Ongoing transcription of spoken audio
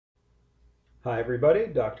Hi everybody,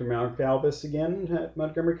 Dr. Mark Albus again at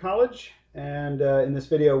Montgomery College, and in this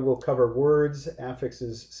video we'll cover words,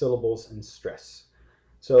 affixes, syllables, and stress.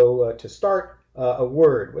 So to start, a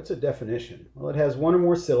word, what's a definition? Well, it has one or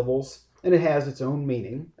more syllables and it has its own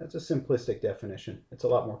meaning. That's a simplistic definition. It's a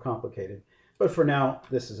lot more complicated, but for now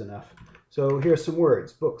this is enough. So here's some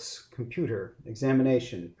words: books, computer,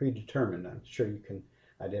 examination, predetermined. I'm sure you can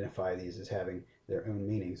identify these as having their own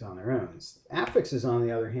meanings on their own. Affixes, on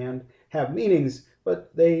the other hand, have meanings,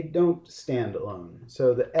 but they don't stand alone.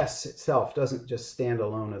 So the S itself doesn't just stand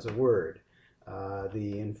alone as a word.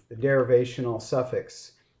 The derivational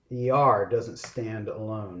suffix ER doesn't stand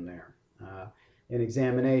alone there. In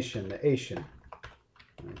examination, the ation.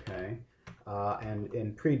 Okay. And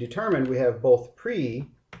in predetermined, we have both pre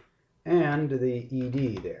and the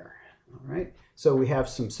ED there. All right. So we have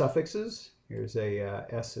some suffixes. Here's a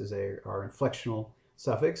S is our inflectional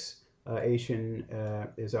suffix. Ation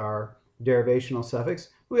is our derivational suffix.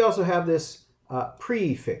 We also have this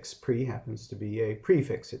prefix. Pre happens to be a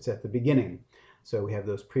prefix. It's at the beginning. So we have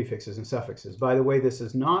those prefixes and suffixes. By the way, this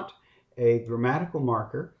is not a grammatical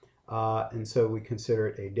marker, and so we consider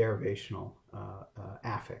it a derivational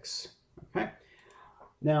affix. Okay.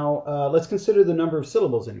 Now, let's consider the number of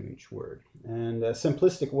syllables in each word. And a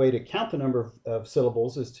simplistic way to count the number of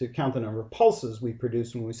syllables is to count the number of pulses we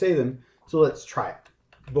produce when we say them. So let's try it.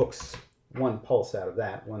 Books, one pulse out of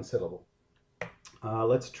that, one syllable.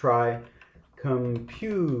 Let's try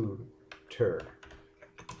computer.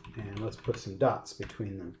 And let's put some dots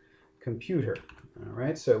between them. Computer. All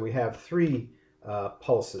right, so we have three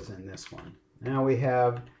pulses in this one. Now we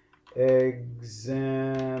have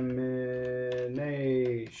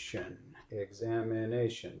examination.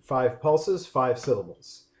 Examination. 5 pulses, 5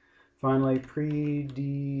 syllables. Finally,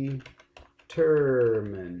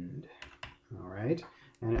 predetermined. All right,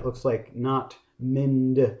 and it looks like not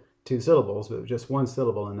mind 2 syllables, but just 1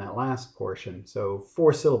 syllable in that last portion. So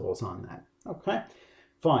 4 syllables on that. Okay,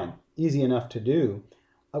 fine, easy enough to do.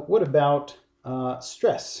 What about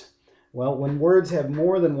stress? Well, when words have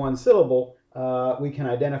more than 1 syllable, we can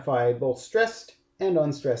identify both stressed and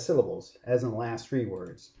unstressed syllables, as in the last 3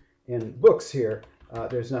 words. In books here,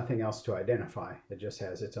 there's nothing else to identify. It just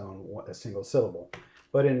has its own a single syllable.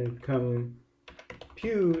 But in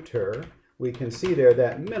computer, we can see there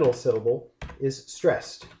that middle syllable is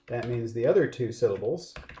stressed. That means the other 2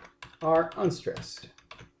 syllables are unstressed.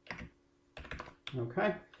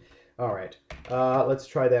 Okay? All right. Let's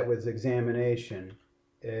try that with examination.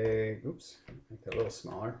 Oops, make that a little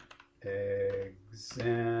smaller.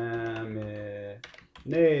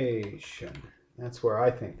 Examination. That's where I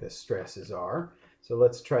think the stresses are. So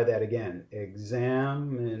let's try that again.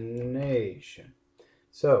 Examination.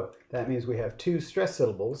 So that means we have 2 stressed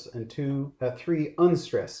syllables and 3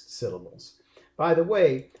 unstressed syllables. By the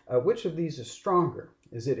way, which of these is stronger?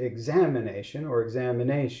 Is it examination or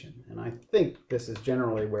examination? And I think this is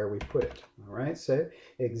generally where we put it. All right, so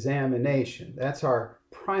examination. That's our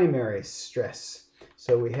primary stress.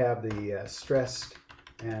 So we have the stressed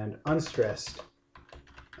and unstressed,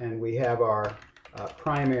 and we have our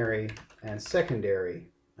primary and secondary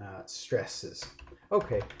stresses.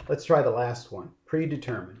 Okay, let's try the last one.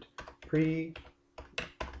 Predetermined.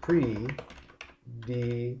 Predetermined.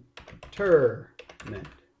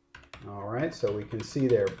 All right, so we can see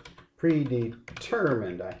there,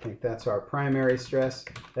 predetermined. I think that's our primary stress,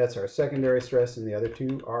 that's our secondary stress, and the other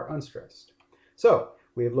 2 are unstressed. So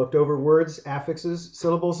we have looked over words, affixes,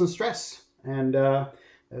 syllables, and stress, and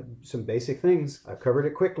some basic things. I've covered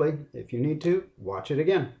it quickly. If you need to, watch it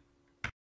again.